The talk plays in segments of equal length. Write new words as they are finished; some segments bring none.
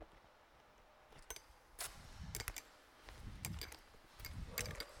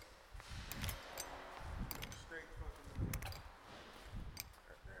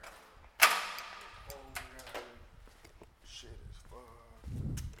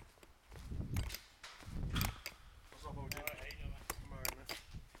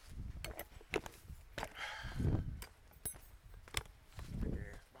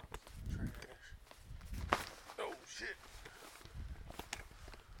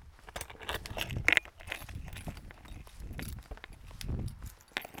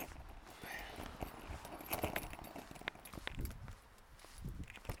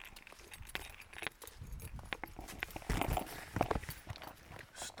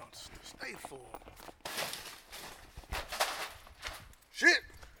full. Shit!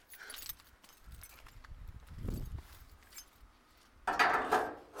 Alright,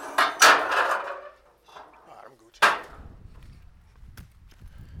 I'm Gucci.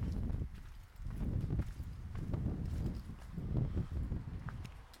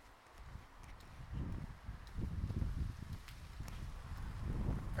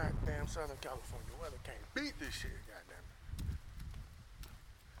 Goddamn Southern California weather can't beat this shit, goddamn it.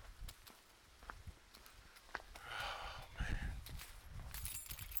 Oh, man.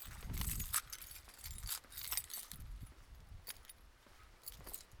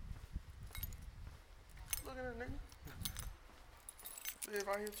 Look at that nigga. Live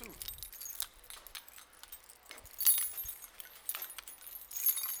out here too.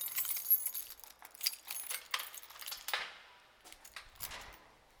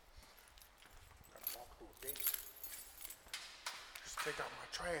 Gotta walk through a gate. Just take out my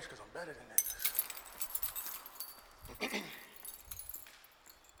trash because I'm better than niggas.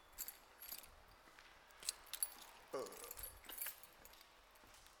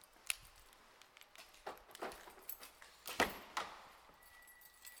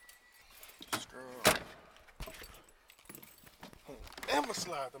 Scrub. Ever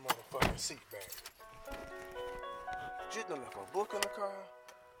slide the motherfucking seat back. Just done left a book in the car.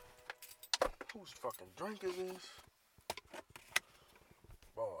 Whose fucking drink is this?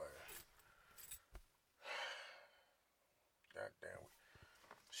 Boy. Goddamn.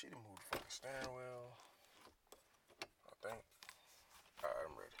 She done moved the fucking steering wheel. I think. Alright,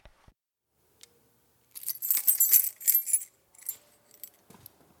 I'm ready.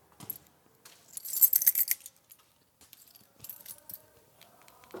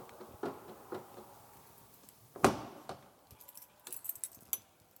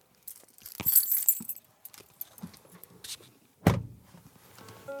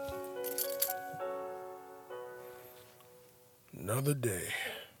 Another day.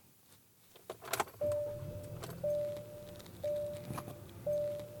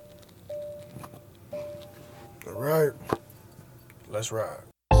 All right, let's ride.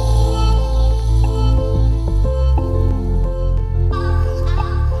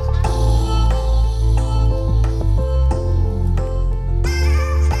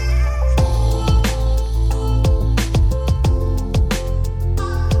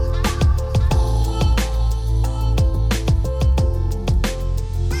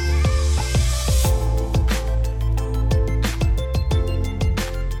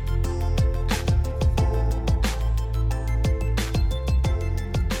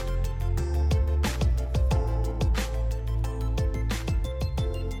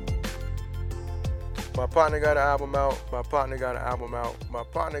 My partner got an album out. My partner got an album out. My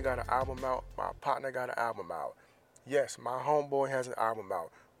partner got an album out. My partner got an album out. Yes, my homeboy has an album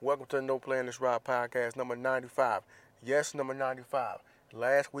out. Welcome to the No Playing This Ride podcast number 95. Yes, number 95.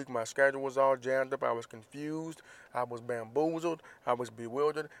 Last week my schedule was all jammed up. I was confused. I was bamboozled. I was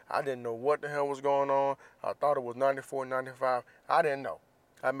bewildered. I didn't know what the hell was going on. I thought it was 94, 95. I didn't know.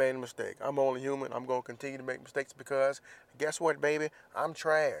 I made a mistake. I'm only human. I'm going to continue to make mistakes because guess what, baby? I'm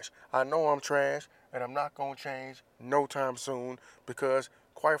trash. I know I'm trash, and I'm not going to change no time soon because,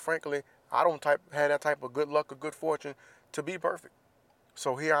 quite frankly, I don't have that type of good luck or good fortune to be perfect.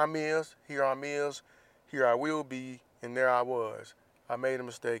 So here I is, here I will be, and there I was. I made a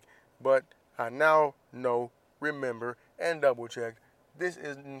mistake, but I now know, remember, and double-checked, this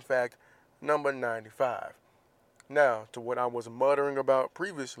is, in fact, number 95. Now, to what I was muttering about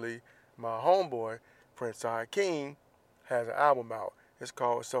previously, my homeboy, Prince Hakeem, has an album out. It's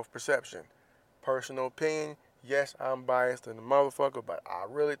called Self-Perception. Personal opinion, yes, I'm biased in the motherfucker, but I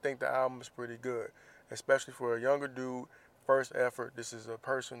really think the album is pretty good, especially for a younger dude, first effort. This is a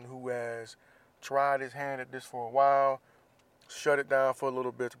person who has tried his hand at this for a while, shut it down for a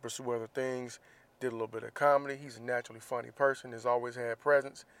little bit to pursue other things, did a little bit of comedy. He's a naturally funny person, has always had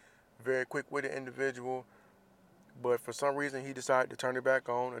presence, very quick-witted individual. But for some reason, he decided to turn it back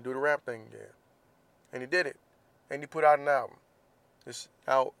on and do the rap thing again. And he did it. And he put out an album. It's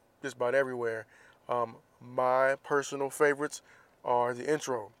out just about everywhere. My personal favorites are the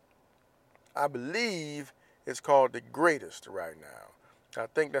intro. I believe it's called The Greatest right now. I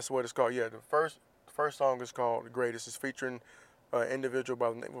think that's what it's called. Yeah, the first song is called The Greatest. It's featuring an individual by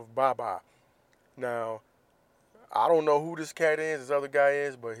the name of Baba. Now, I don't know who this cat is, this other guy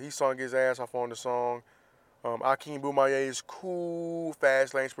is, but he sung his ass off on the song. Akeem Boumaye is cool.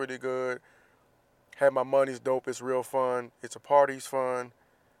 Fast Lane's pretty good. Had My Money's dope. It's real fun. It's a Party's fun.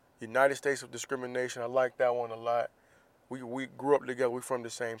 United States of Discrimination. I like that one a lot. We grew up together. We're from the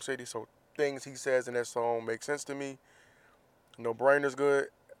same city, so things he says in that song make sense to me. No Brainer's good.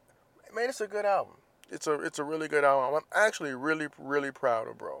 man, it's a good album. It's a really good album. I'm actually really proud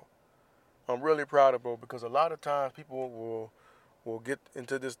of bro. I'm really proud of bro because a lot of times people will get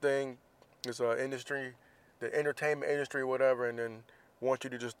into this thing, this industry, the entertainment industry, whatever, and then want you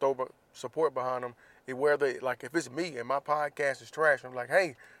to just throw support behind them. Whether like if it's me and my podcast is trash, I'm like,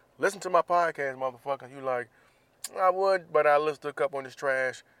 hey, listen to my podcast, motherfucker. You like, I would, but I listened to a couple on this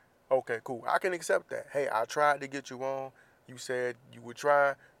trash. Okay, cool. I can accept that. Hey, I tried to get you on. You said you would try.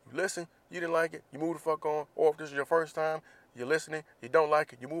 You listen. You didn't like it. You move the fuck on. Or if this is your first time, you're listening. You don't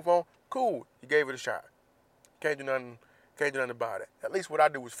like it. You move on. Cool. You gave it a shot. Can't do nothing. Can't do nothing about it. At least what I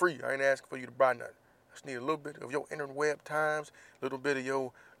do is free. I ain't asking for you to buy nothing. I just need a little bit of your interweb times, a little bit of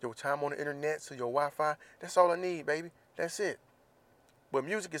your time on the internet, so your Wi-Fi. That's all I need, baby. That's it. But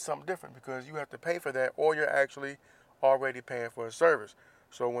music is something different because you have to pay for that, or you're actually already paying for a service.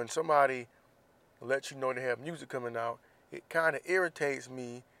 So when somebody lets you know they have music coming out, it kind of irritates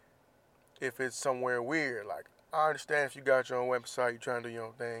me if it's somewhere weird. Like, I understand if you got your own website, you're trying to do your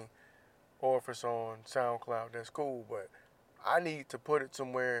own thing, or if it's on SoundCloud, that's cool. But I need to put it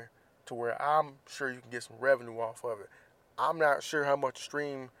somewhere to where I'm sure you can get some revenue off of it. I'm not sure how much a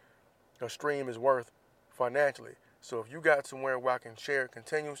stream is worth financially. So if you got somewhere where I can share it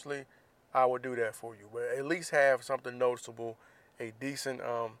continuously, I will do that for you. But at least have something noticeable, a decent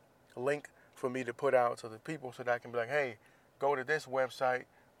link for me to put out to the people so that I can be like, hey, go to this website,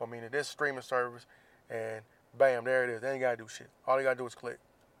 to this streaming service, and bam, there it is. They ain't got to do shit. All they got to do is click.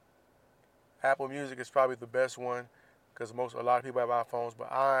 Apple Music is probably the best one because a lot of people have iPhones,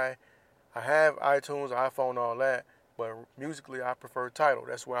 but I have iTunes, iPhone, all that, but musically I prefer Tidal.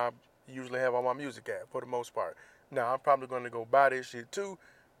 That's where I usually have all my music at for the most part. Now, I'm probably going to go buy this shit too,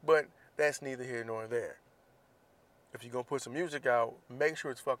 but that's neither here nor there. If you're going to put some music out, make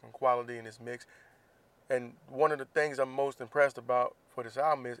sure it's fucking quality in this mix. And one of the things I'm most impressed about for this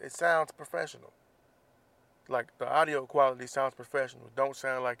album is it sounds professional. Like, the audio quality sounds professional. Don't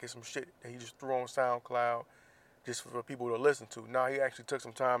sound like it's some shit that he just threw on SoundCloud just for people to listen to. Now, he actually took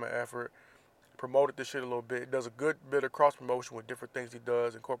some time and effort, promoted this shit a little bit, does a good bit of cross-promotion with different things he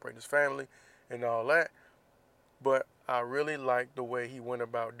does, incorporating his family and all that. But I really like the way he went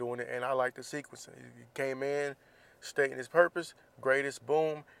about doing it, and I like the sequencing. He came in, stating his purpose, greatest,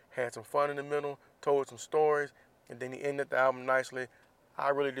 boom, had some fun in the middle, told some stories, and then he ended the album nicely. I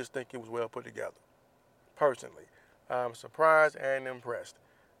really just think it was well put together. Personally, I'm surprised and impressed.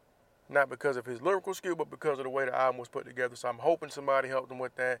 Not because of his lyrical skill, but because of the way the album was put together. So I'm hoping somebody helped him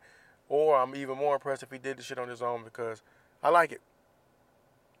with that. Or I'm even more impressed if he did the shit on his own because I like it.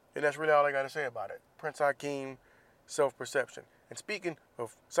 And that's really all I got to say about it. Prince Hakeem, Self-Perception. And speaking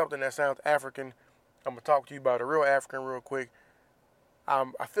of something that sounds African, I'm going to talk to you about a real African real quick. I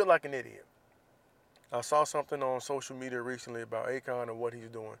feel like an idiot. I saw something on social media recently about Akon and what he's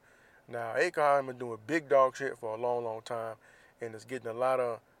doing. Now, Akon has been doing big dog shit for a long time and is getting a lot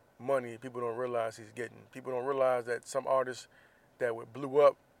of money people don't realize he's getting. People don't realize that some artists that blew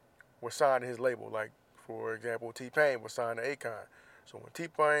up were signed to his label. Like, for example, T-Pain was signed to Akon. So when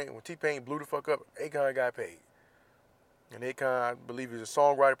T-Pain blew the fuck up, Akon got paid. And Akon, I believe, he's a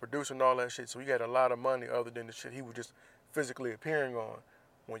songwriter, producer, and all that shit. So he got a lot of money other than the shit he was just physically appearing on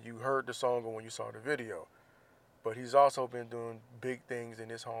when you heard the song or when you saw the video. But he's also been doing big things in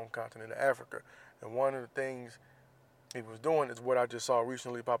his home continent of Africa. And one of the things he was doing is what I just saw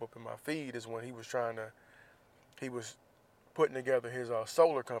recently pop up in my feed is when he was putting together his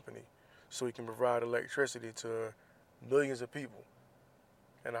solar company so he can provide electricity to millions of people.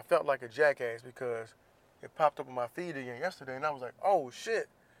 And I felt like a jackass because it popped up on my feed again yesterday, and I was like, oh shit,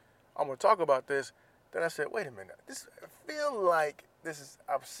 I'm gonna talk about this. Then I said, wait a minute, I feel like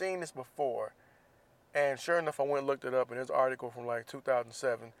I've seen this before. And sure enough, I went and looked it up, and there's an article from like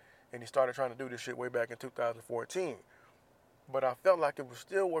 2007, and he started trying to do this shit way back in 2014. But I felt like it was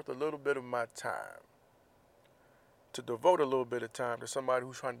still worth a little bit of my time to devote a little bit of time to somebody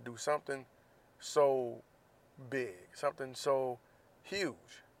who's trying to do something so big, something so huge.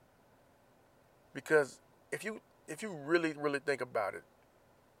 Because if you really think about it,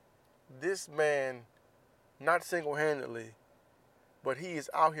 this man, not single-handedly, but he is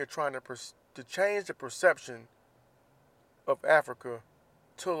out here trying to change the perception of Africa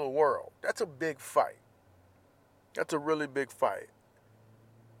to the world. That's a big fight. That's a really big fight.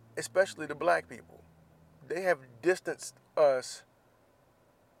 Especially the black people. They have distanced us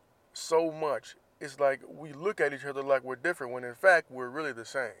so much. It's like we look at each other like we're different when in fact we're really the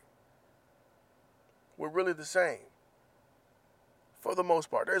same. We're really the same. For the most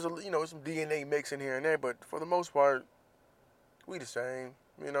part. There's some DNA mix in here and there, but for the most part, we the same,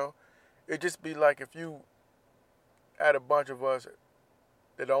 It'd just be like if you had a bunch of us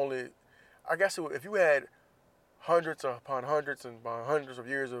that only I guess if you had hundreds upon hundreds and upon hundreds of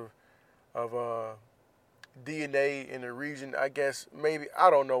years of DNA in the region, I guess maybe, I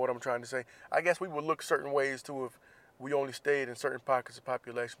don't know what I'm trying to say. I guess we would look certain ways too if we only stayed in certain pockets of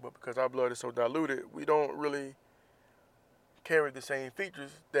population, but because our blood is so diluted, we don't really carry the same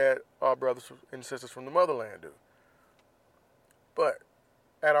features that our brothers and sisters from the motherland do. But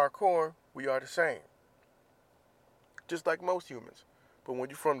at our core, we are the same, just like most humans. But when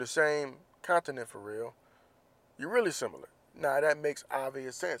you're from the same continent for real, you're really similar. Now, that makes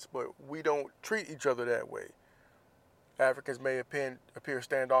obvious sense, but we don't treat each other that way. Africans may appear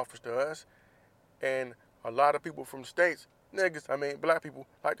standoffish to us, and a lot of people from the States, black people,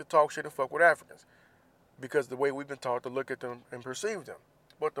 like to talk shit and fuck with Africans because the way we've been taught to look at them and perceive them.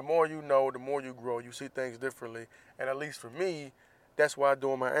 But the more you know, the more you grow, you see things differently. And at least for me, that's why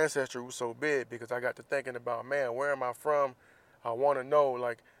doing my ancestry was so big, because I got to thinking about, man, where am I from? I want to know,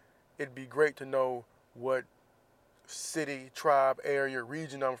 like, it'd be great to know what city, tribe, area,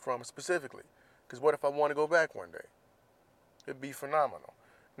 region I'm from specifically. Because what if I want to go back one day? It'd be phenomenal.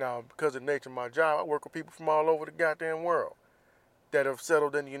 Now, because of the nature of my job, I work with people from all over the goddamn world that have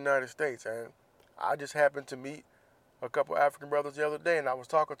settled in the United States. And I just happened to meet a couple African brothers the other day, and I was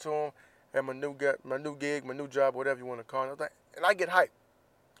talking to them at my new gig, my new job, whatever you want to call it. And I get hyped.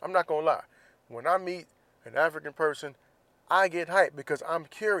 I'm not going to lie. When I meet an African person, I get hyped because I'm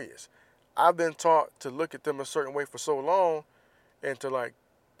curious. I've been taught to look at them a certain way for so long, and to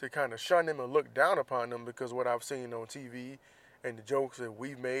kind of shun them and look down upon them because of what I've seen on TV and the jokes that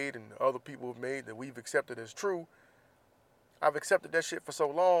we've made and other people have made that we've accepted as true. I've accepted that shit for so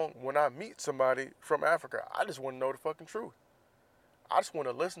long. When I meet somebody from Africa, I just want to know the fucking truth. I just want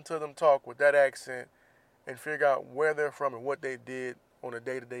to listen to them talk with that accent and figure out where they're from and what they did on a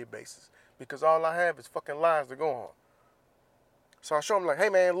day-to-day basis. Because all I have is fucking lies to go on. So I show them like, hey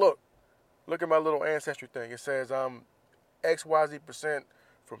man, look at my little ancestry thing. It says I'm XYZ%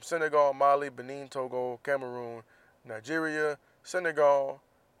 from Senegal, Mali, Benin, Togo, Cameroon, Nigeria, Senegal,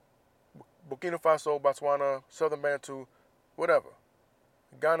 Burkina Faso, Botswana, Southern Bantu, whatever.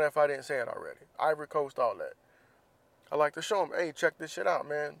 Ghana, if I didn't say it already. Ivory Coast, all that. I like to show them, hey, check this shit out,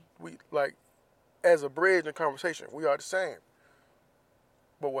 man. We, as a bridge in conversation, we are the same.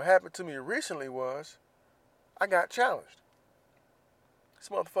 But what happened to me recently was I got challenged. This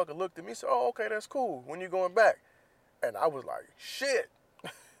motherfucker looked at me and said, oh, okay, that's cool. When you going back? And I was like, shit.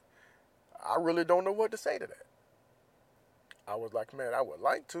 I really don't know what to say to that. I was like, man, I would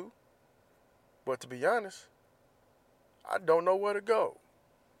like to. But to be honest, I don't know where to go.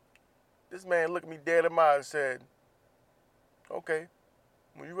 This man looked me dead in my eyes and said, okay,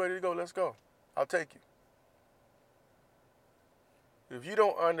 when you ready to go, let's go. I'll take you. If you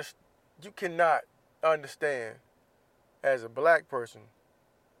don't understand, you cannot understand as a black person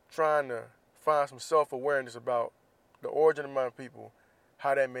trying to find some self-awareness about the origin of my people,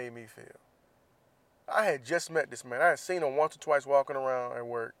 how that made me feel. I had just met this man. I had seen him once or twice walking around at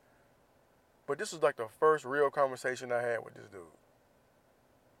work. But this was like the first real conversation I had with this dude.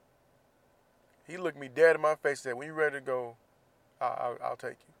 He looked me dead in my face and said, when you ready to go, I'll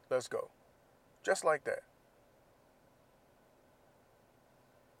take you. Let's go. Just like that.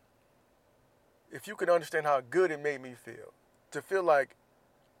 If you could understand how good it made me feel, to feel like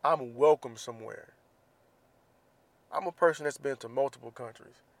I'm welcome somewhere. I'm a person that's been to multiple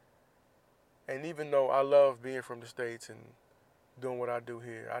countries. And even though I love being from the States and doing what I do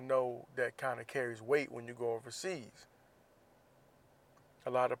here, I know that kind of carries weight when you go overseas.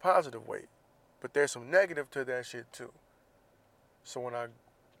 A lot of positive weight. But there's some negative to that shit too. So when I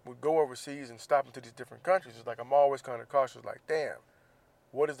would go overseas and stop into these different countries, it's like I'm always kind of cautious, like, damn,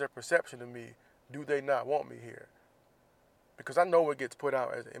 what is their perception of me? Do they not want me here? Because I know what gets put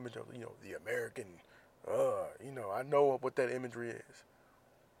out as an image of, the American, I know what that imagery is.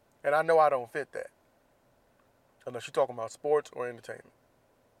 And I know I don't fit that. Unless you're talking about sports or entertainment.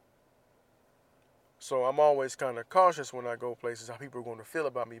 So I'm always kind of cautious when I go places, how people are going to feel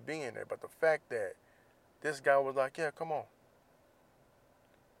about me being there. But the fact that this guy was like, yeah, come on.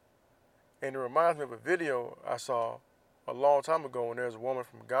 And it reminds me of a video I saw a long time ago when there was a woman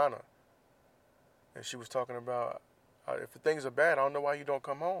from Ghana. And she was talking about, if things are bad, I don't know why you don't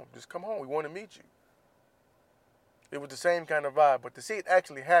come home. Just come home. We want to meet you. It was the same kind of vibe. But to see it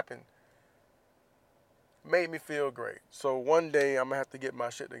actually happen made me feel great. So one day I'm going to have to get my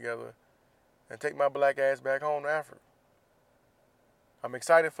shit together and take my black ass back home to Africa. I'm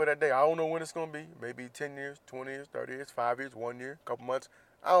excited for that day. I don't know when it's going to be. Maybe 10 years, 20 years, 30 years, 5 years, 1 year, a couple months.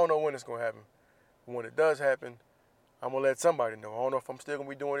 I don't know when it's going to happen. But when it does happen, I'm going to let somebody know. I don't know if I'm still going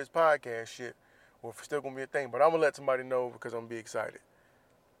to be doing this podcast shit or if it's still going to be a thing. But I'm going to let somebody know because I'm going to be excited.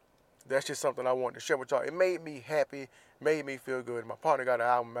 That's just something I wanted to share with y'all. It made me happy, made me feel good. My partner got an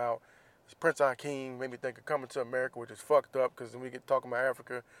album out. Prince Akeem made me think of Coming to America, which is fucked up because then we get talking about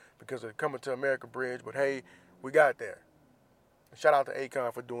Africa because of the Coming to America bridge. But hey, we got there. Shout out to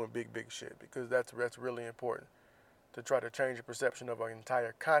Akon for doing big, big shit because that's really important to try to change the perception of an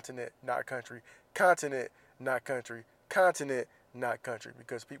entire continent, not country, continent, not country, continent, not country,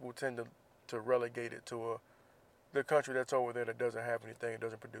 because people tend to relegate it to the country that's over there that doesn't have anything,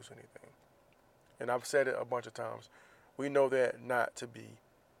 doesn't produce anything. And I've said it a bunch of times. We know that not to be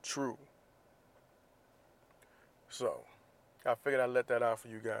true. So, I figured I'd let that out for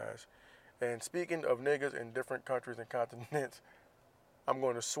you guys. And speaking of niggas in different countries and continents, I'm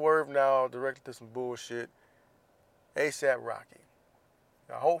going to swerve now directly to some bullshit. A$AP Rocky.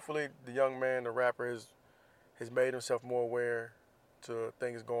 Now, hopefully, the young man, the rapper, has made himself more aware to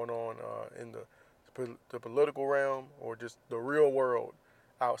things going on in the political realm or just the real world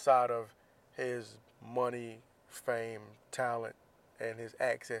outside of his money, fame, talent, and his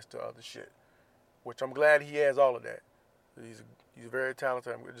access to other shit. Which I'm glad he has all of that. He's very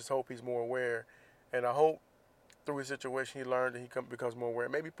talented. I just hope he's more aware, and I hope through his situation he learned and he becomes more aware.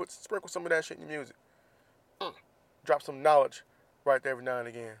 Maybe sprinkle some of that shit in your music. Drop some knowledge right there every now and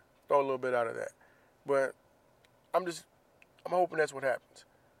again. Throw a little bit out of that. But I'm hoping that's what happens.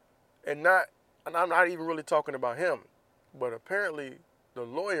 And I'm not even really talking about him, but apparently the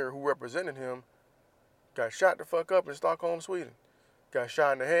lawyer who represented him got shot the fuck up in Stockholm, Sweden. Got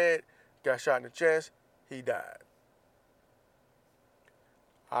shot in the head, got shot in the chest, he died.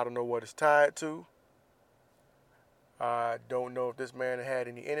 I don't know what it's tied to. I don't know if this man had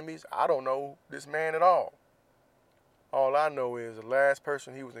any enemies. I don't know this man at all. All I know is the last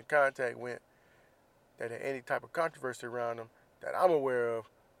person he was in contact with that had any type of controversy around him that I'm aware of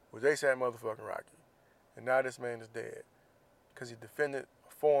was A$AP motherfucking Rocky. And now this man is dead because he defended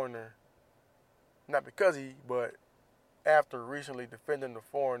a foreigner. Not because but after recently defending the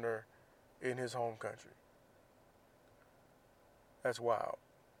foreigner in his home country. That's wild.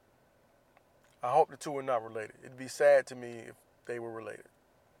 I hope the two are not related. It'd be sad to me if they were related.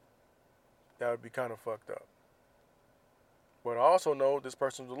 That would be kind of fucked up. But I also know this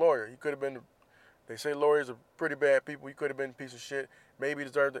person's a lawyer. He could have been, they say lawyers are pretty bad people. He could have been a piece of shit. Maybe he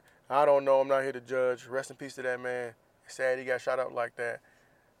deserved it. I don't know. I'm not here to judge. Rest in peace to that man. It's sad he got shot up like that.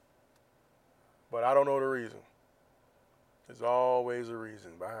 But I don't know the reason. There's always a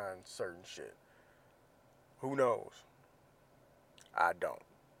reason behind certain shit. Who knows? I don't.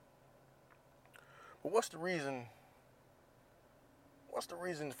 But what's the reason? What's the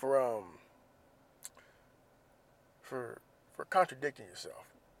reason for contradicting yourself?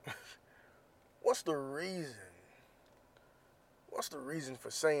 What's the reason? What's the reason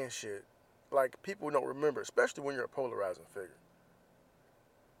for saying shit like people don't remember, especially when you're a polarizing figure?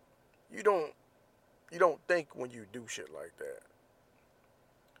 You don't think when you do shit like that.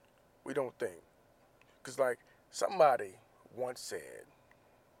 We don't think. Because like somebody once said,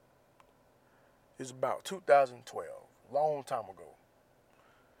 it was about 2012, long time ago.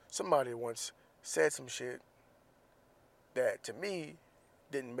 Somebody once said some shit that to me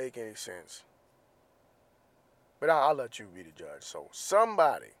didn't make any sense. But I'll let you be the judge. So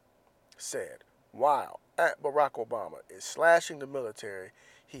somebody said, while Barack Obama is slashing the military,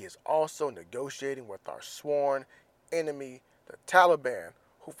 he is also negotiating with our sworn enemy, the Taliban,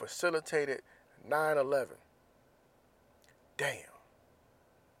 who facilitated 9/11. Damn.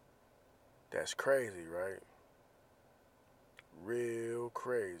 That's crazy, right? Real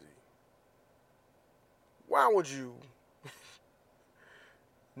crazy. Why would you,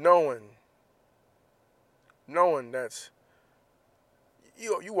 knowing that's,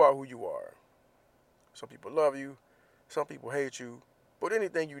 you are who you are. Some people love you, some people hate you, but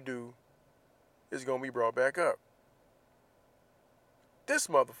anything you do is going to be brought back up. This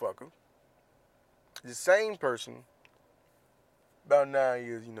motherfucker, the same person, about 9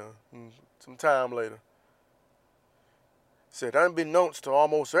 years, some time later, said, unbeknownst to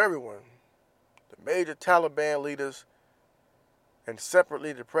almost everyone, the major Taliban leaders and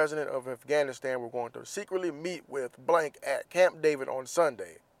separately the president of Afghanistan were going to secretly meet with blank at Camp David on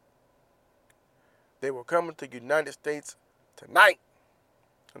Sunday. They were coming to the United States tonight,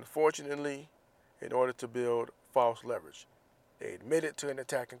 unfortunately, in order to build false leverage. They admitted to an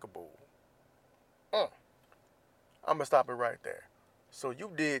attack in Kabul. I'm going to stop it right there. So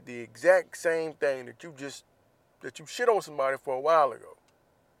you did the exact same thing that you shit on somebody for a while ago.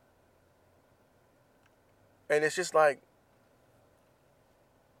 And it's just like,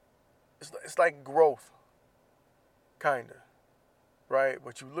 it's like growth, kind of, right?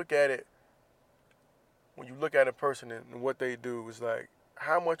 But you look at it, when you look at a person and what they do, it's like,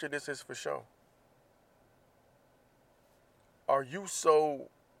 how much of this is for show? Are you so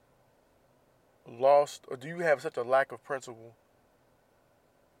lost, or do you have such a lack of principle,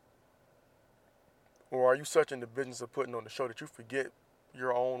 or are you such in the business of putting on the show that you forget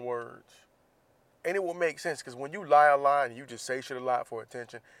your own words? And it will make sense, because when you lie a lot and you just say shit a lot for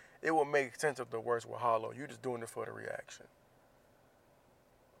attention, it will make sense if the words were hollow. You're just doing it for the reaction.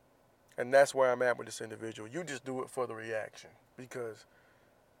 And that's where I'm at with this individual. You just do it for the reaction, because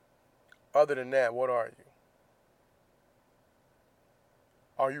other than that, what are you?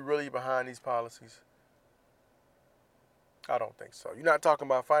 Are you really behind these policies? I don't think so. You're not talking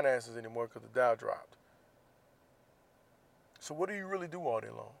about finances anymore because the Dow dropped. So what do you really do all day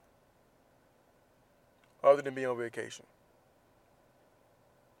long? Other than be on vacation.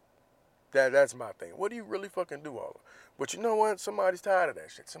 That's my thing. What do you really fucking do all? But you know what? Somebody's tired of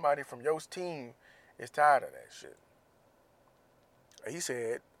that shit. Somebody from your team is tired of that shit. He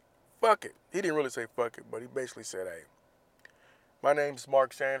said, fuck it. He didn't really say fuck it, but he basically said, hey, my name's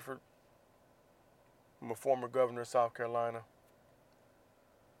Mark Sanford. I'm a former governor of South Carolina.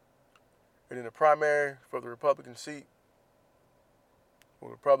 And in the primary for the Republican seat,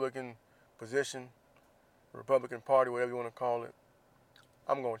 or Republican position, Republican Party, whatever you want to call it,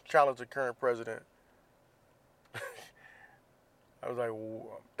 I'm going to challenge the current president. I was like,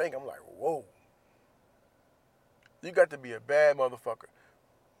 I'm like, whoa. You got to be a bad motherfucker.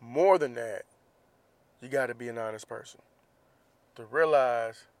 More than that, you got to be an honest person. To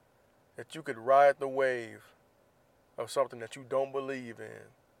realize that you could ride the wave of something that you don't believe in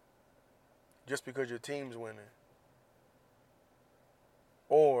just because your team's winning.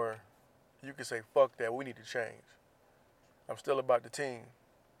 Or you can say, fuck that, we need to change. I'm still about the team,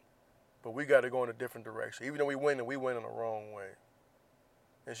 but we got to go in a different direction. Even though we win in the wrong way.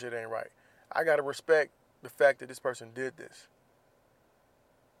 That shit ain't right. I got to respect the fact that this person did this.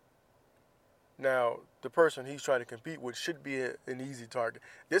 Now, the person he's trying to compete with should be an easy target.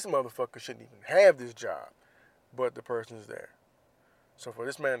 This motherfucker shouldn't even have this job, but the person's there. So for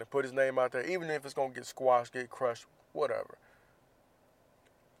this man to put his name out there, even if it's going to get squashed, get crushed, whatever,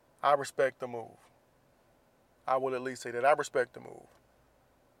 I respect the move. I will at least say that. I respect the move.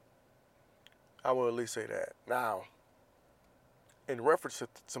 I will at least say that. Now, in reference to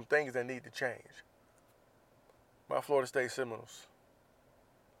some things that need to change, my Florida State Seminoles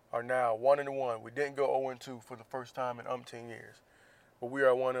are now 1-1. We didn't go 0-2 for the first time in umpteen years, but we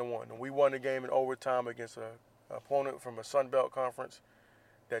are 1-1. And we won the game in overtime against an opponent from a Sun Belt conference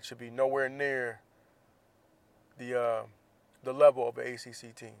that should be nowhere near the level of an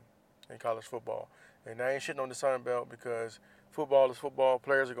ACC team in college football. And I ain't shitting on the Sun Belt, because football is football.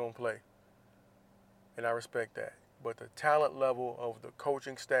 Players are going to play. And I respect that. But the talent level of the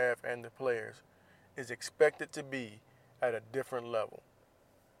coaching staff and the players is expected to be at a different level,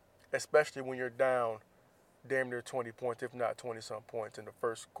 especially when you're down damn near 20 points, if not 20-some points in the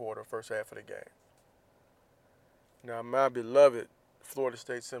first quarter, first half of the game. Now, my beloved Florida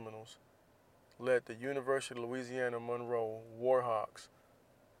State Seminoles led the University of Louisiana Monroe Warhawks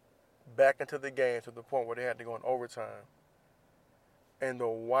back into the game to the point where they had to go in overtime. And the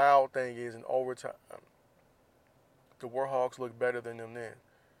wild thing is, in overtime, the Warhawks looked better than them then.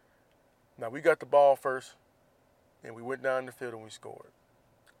 Now, we got the ball first, and we went down the field and we scored.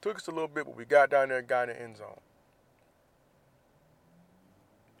 Took us a little bit, but we got down there and got in the end zone.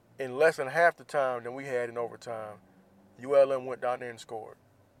 In less than half the time than we had in overtime, ULM went down there and scored.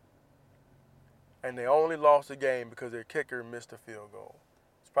 And they only lost the game because their kicker missed a field goal.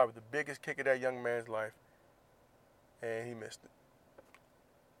 It's probably the biggest kick of that young man's life, and he missed it.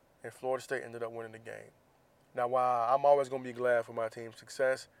 And Florida State ended up winning the game. Now, while I'm always going to be glad for my team's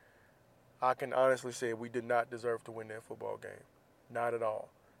success, I can honestly say we did not deserve to win that football game. Not at all.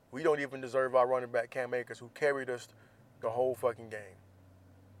 We don't even deserve our running back, Cam Akers, who carried us the whole fucking game.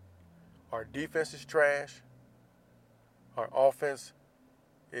 Our defense is trash. Our offense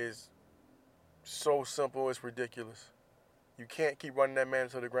is so simple, it's ridiculous. You can't keep running that man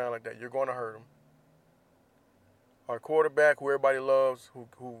to the ground like that. You're going to hurt him. Our quarterback, who everybody loves,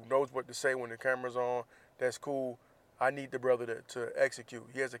 who knows what to say when the camera's on, that's cool. I need the brother to execute.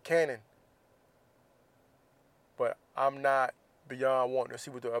 He has a cannon. But I'm not beyond wanting to see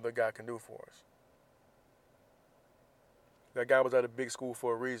what the other guy can do for us. That guy was at a big school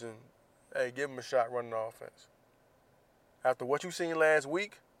for a reason. Hey, give him a shot running the offense. After what you seen last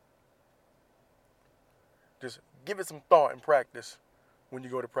week, just give it some thought and practice when you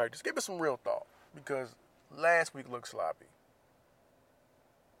go to practice. Give it some real thought, because last week looked sloppy.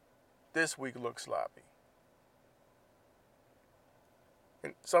 This week looks sloppy.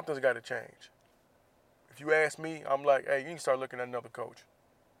 And something's got to change. If you ask me, I'm like, hey, you need to start looking at another coach.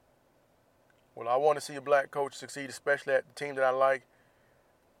 Well, I want to see a black coach succeed, especially at the team that I like.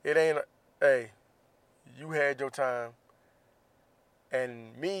 It ain't, hey, you had your time.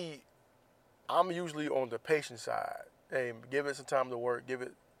 And me, I'm usually on the patient side. Hey, give it some time to work. Give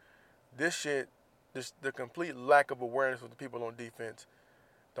it this shit, the complete lack of awareness of the people on defense,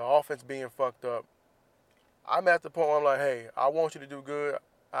 the offense being fucked up. I'm at the point where I'm like, hey, I want you to do good.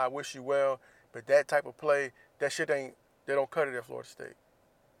 I wish you well. But that type of play, that shit ain't, they don't cut it at Florida State.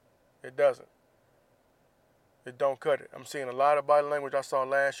 It doesn't. It don't cut it. I'm seeing a lot of body language I saw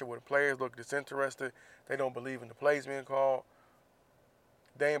last year where the players look disinterested. They don't believe in the plays being called.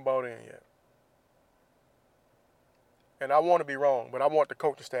 They ain't bought in yet. And I want to be wrong, but I want the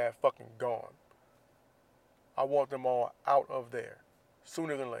coaching staff fucking gone. I want them all out of there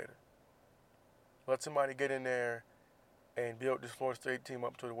sooner than later. Let somebody get in there and build this Florida State team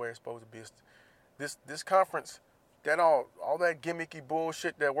up to the way it's supposed to be. This conference, that all that gimmicky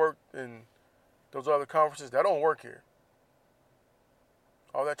bullshit that worked in those other conferences, that don't work here.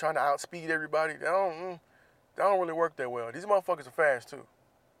 All that trying to outspeed everybody, that don't really work that well. These motherfuckers are fast too.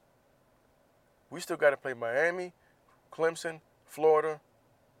 We still got to play Miami, Clemson, Florida.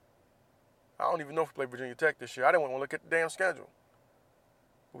 I don't even know if we play Virginia Tech this year. I didn't want to look at the damn schedule.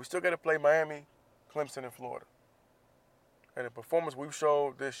 But we still got to play Miami, Clemson, and Florida. And the performance we've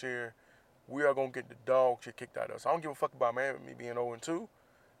showed this year, we are going to get the dog shit kicked out of us. I don't give a fuck about Miami being 0-2.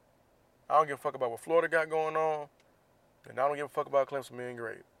 I don't give a fuck about what Florida got going on. And I don't give a fuck about Clemson being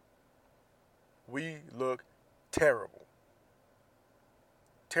great. We look terrible.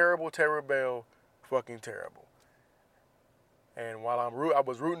 Terrible, fucking terrible. And while I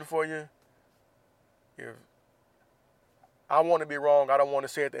was rooting for you, if I want to be wrong, I don't want to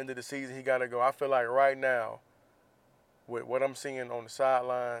say at the end of the season he got to go. I feel like right now, with what I'm seeing on the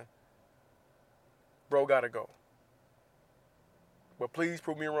sideline, bro got to go. But please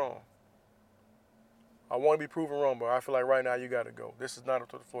prove me wrong. I want to be proven wrong, but I feel like right now you got to go. This is not up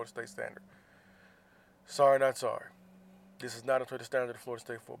to the Florida State standard. Sorry, not sorry. This is not up to the standard of Florida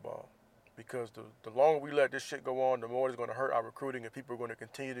State football. Because the longer we let this shit go on, the more it's going to hurt our recruiting, and people are going to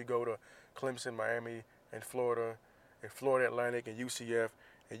continue to go to Clemson, Miami, and Florida Atlantic, and UCF,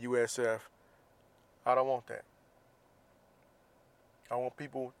 and USF. I don't want that. I want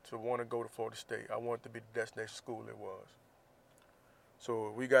people to want to go to Florida State. I want it to be the destination school it was. So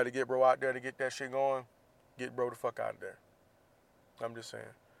if we got to get bro out there to get that shit going, get bro the fuck out of there. I'm just saying.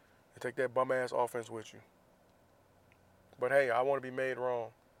 And take that bum-ass offense with you. But hey, I want to be made wrong.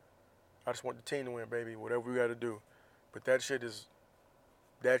 I just want the team to win, baby, whatever we got to do. But that shit is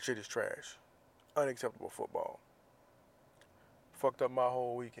trash. Unacceptable football. Fucked up my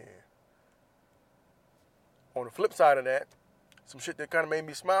whole weekend. On the flip side of that, some shit that kind of made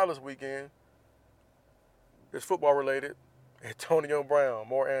me smile this weekend is football related. Antonio Brown,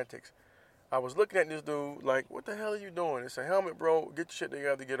 more antics. I was looking at this dude like, what the hell are you doing? It's a helmet, bro. Get your shit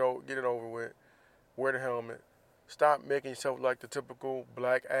together, get it over with. Wear the helmet. Stop making yourself like the typical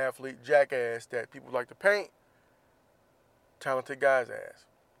black athlete jackass that people like to paint talented guys' ass.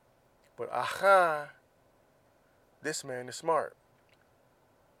 But this man is smart.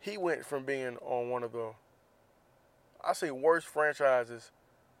 He went from being on one of the, I say, worst franchises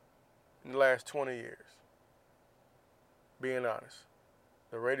in the last 20 years. Being honest.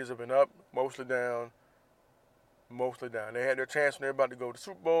 The Raiders have been up, mostly down. They had their chance when they were about to go to the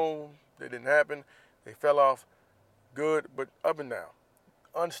Super Bowl. It didn't happen. They fell off. Good, but up and down.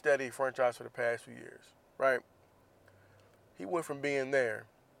 Unsteady franchise for the past few years, right? He went from being there,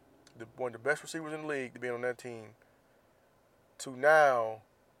 one of the best receivers in the league, to being on that team, to now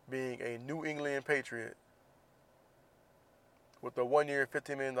being a New England Patriot with a 1-year,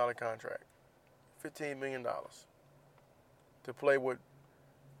 $15 million contract. $15 million to play with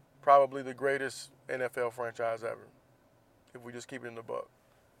probably the greatest NFL franchise ever, if we just keep it in the buck.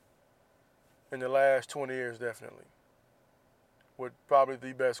 In the last 20 years, definitely. With probably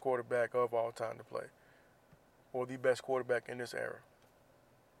the best quarterback of all time to play. Or the best quarterback in this era.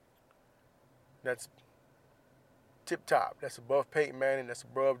 That's tip top. That's above Peyton Manning. That's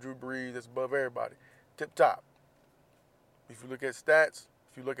above Drew Brees. That's above everybody. Tip top. If you look at stats,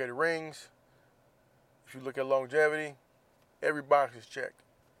 if you look at rings, if you look at longevity, every box is checked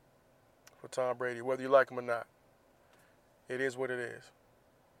for Tom Brady, whether you like him or not. It is what it is.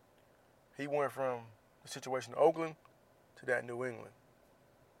 He went from the situation in Oakland to that New England.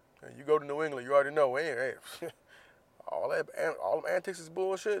 And you go to New England, you already know, hey, all them antics is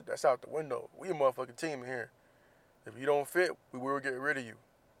bullshit. That's out the window. We a motherfucking team in here. If you don't fit, we will get rid of you.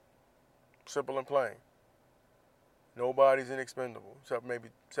 Simple and plain. Nobody's inexpendable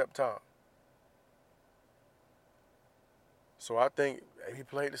except Tom. So I think he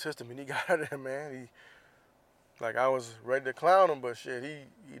played the system and he got out of there, man. Like, I was ready to clown him, but shit,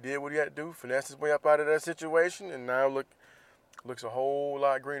 he did what he had to do, finessed his way up out of that situation, and now looks a whole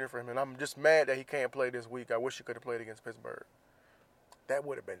lot greener for him. And I'm just mad that he can't play this week. I wish he could have played against Pittsburgh. That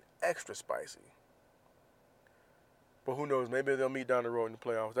would have been extra spicy. But who knows? Maybe they'll meet down the road in the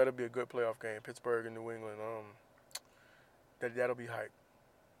playoffs. That'll be a good playoff game. Pittsburgh and New England. That'll be hype.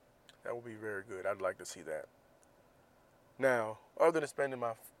 That will be very good. I'd like to see that. Now, other than spending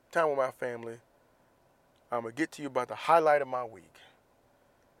my time with my family, I'm going to get to you about the highlight of my week.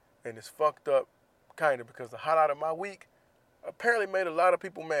 And it's fucked up, kind of, because the highlight of my week apparently made a lot of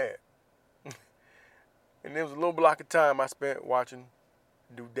people mad. And there was a little block of time I spent watching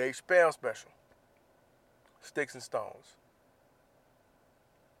the Dave Chappelle special, Sticks and Stones.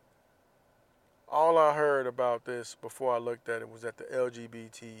 All I heard about this before I looked at it was that the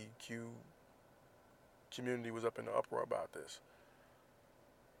LGBTQ community was up in the uproar about this.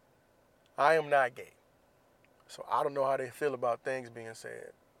 I am not gay, so I don't know how they feel about things being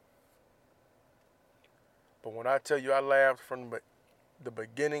said. But when I tell you I laughed from the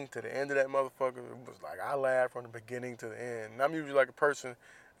beginning to the end of that motherfucker, it was like I laughed from the beginning to the end. And I'm usually like a person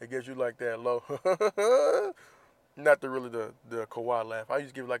that gives you like that low, not the Kawhi laugh. I used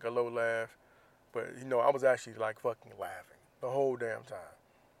to give like a low laugh, but I was actually like fucking laughing the whole damn time.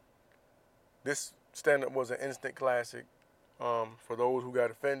 This stand-up was an instant classic. For those who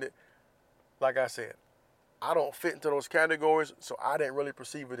got offended, like I said, I don't fit into those categories, so I didn't really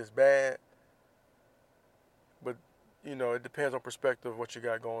perceive it as bad. But it depends on perspective, what you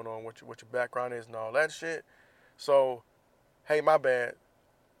got going on, what your background is, and all that shit. So, hey, my bad.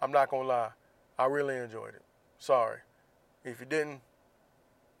 I'm not gonna lie, I really enjoyed it. Sorry. If you didn't,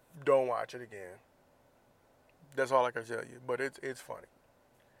 don't watch it again. That's all I can tell you. But it's funny.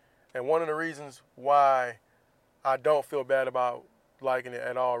 And one of the reasons why I don't feel bad about liking it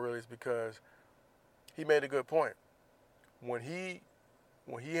at all, really, is because he made a good point. When he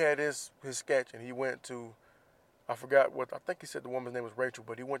had his sketch and he went to, I think he said the woman's name was Rachel,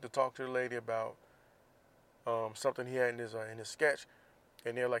 but he went to talk to the lady about something he had in his sketch,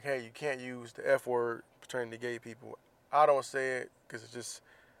 and they're like, hey, you can't use the F word pertaining to gay people. I don't say it because it's just,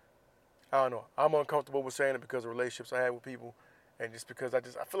 I don't know. I'm uncomfortable with saying it because of relationships I have with people, and just because I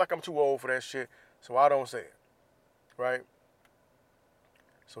feel like I'm too old for that shit, so I don't say it, right?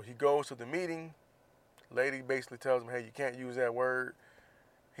 So he goes to the meeting. Lady basically tells him, hey, you can't use that word.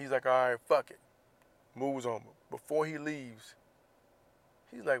 He's like, all right, fuck it. Moves on. Before he leaves,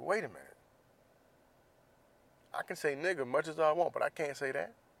 he's like, wait a minute. I can say nigga much as I want, but I can't say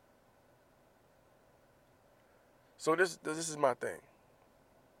that. So this is my thing.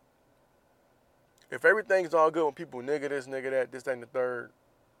 If everything's all good when people nigga this, nigga that, this, that, and the third,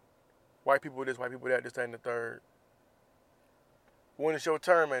 white people this, white people that, this, that, and the third, when it's your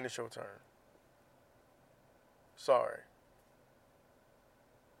turn, man, it's your turn. Sorry.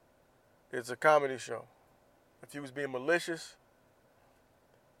 It's a comedy show. If you was being malicious,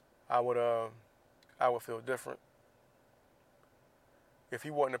 I would feel different. If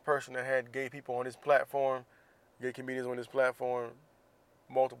he wasn't a person that had gay people on his platform, gay comedians on his platform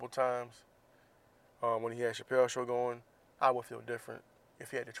multiple times, when he had Chappelle's show going, I would feel different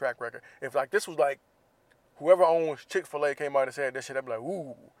if he had the track record. If like this was like whoever owns Chick-fil-A came out and said that shit, I'd be like,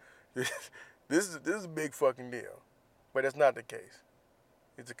 ooh, this is a big fucking deal. But that's not the case.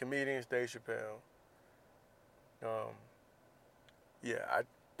 It's a comedian, it's Dave Chappelle.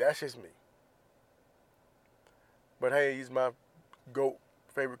 That's just me. But hey, he's my GOAT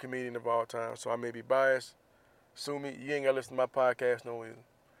favorite comedian of all time, so I may be biased. Sue me, you ain't gotta listen to my podcast no either.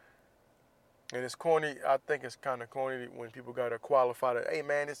 And it's corny. I think it's kind of corny when people gotta qualify that, hey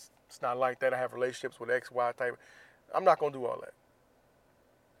man, it's not like that. I have relationships with X, Y type. I'm not gonna do all that.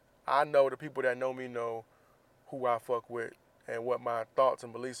 I know the people that know me know who I fuck with and what my thoughts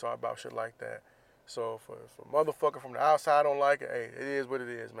and beliefs are about shit like that. So for motherfucker from the outside don't like it, hey, it is what it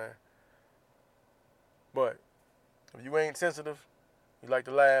is, man. But if you ain't sensitive, you like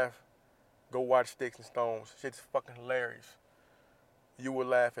to laugh, go watch Sticks and Stones. Shit's fucking hilarious. You will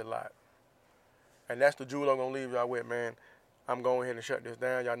laugh a lot. And that's the jewel I'm gonna leave y'all with, man. I'm going ahead and shut this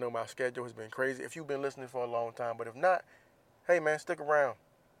down. Y'all know my schedule has been crazy. If you've been listening for a long time, but if not, hey man, stick around.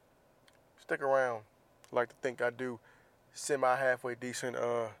 Stick around. I like to think I do semi-halfway decent,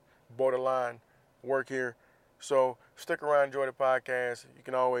 borderline work here. So stick around, enjoy the podcast. You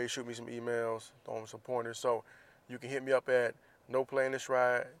can always shoot me some emails, throw me some pointers. So you can hit me up at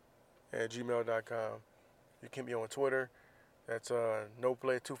noplayinthisride@gmail.com. You can hit me on Twitter. That's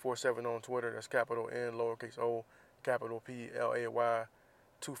noplay247 on Twitter. That's capital N, lowercase o, capital P, L-A-Y,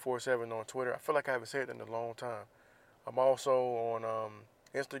 247 on Twitter. I feel like I haven't said that in a long time. I'm also on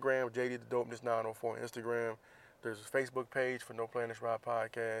Instagram, JD the Dopeness 904 on Instagram. There's a Facebook page for No Plan This Ride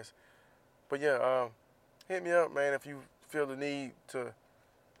podcast. But yeah, hit me up, man, if you feel the need to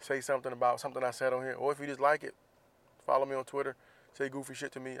say something about something I said on here, or if you just like it, follow me on Twitter. Say goofy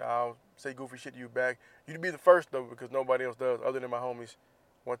shit to me, I'll say goofy shit to you back. You'd be the first though, because nobody else does, other than my homies.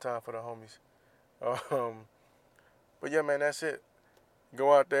 One time for the homies. But yeah, man, that's it.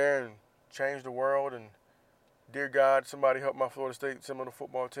 Go out there and change the world. And dear God, somebody help my Florida State Seminole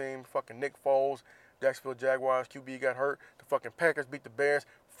football team. Fucking Nick Foles, Jacksonville Jaguars QB got hurt. The fucking Packers beat the Bears.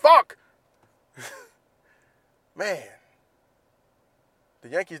 Fuck! Man. The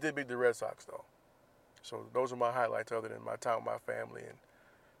Yankees did beat the Red Sox though. So those are my highlights other than my time with my family and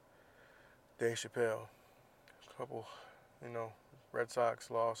Dave Chappelle. A couple, Red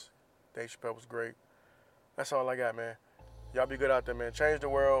Sox lost. Dave Chappelle was great. That's all I got, man. Y'all be good out there, man. Change the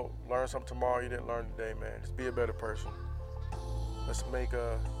world. Learn something tomorrow you didn't learn today, man. Just be a better person. Let's make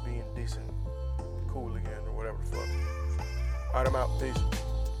being decent cool again or whatever the fuck. All right, I'm out. Peace.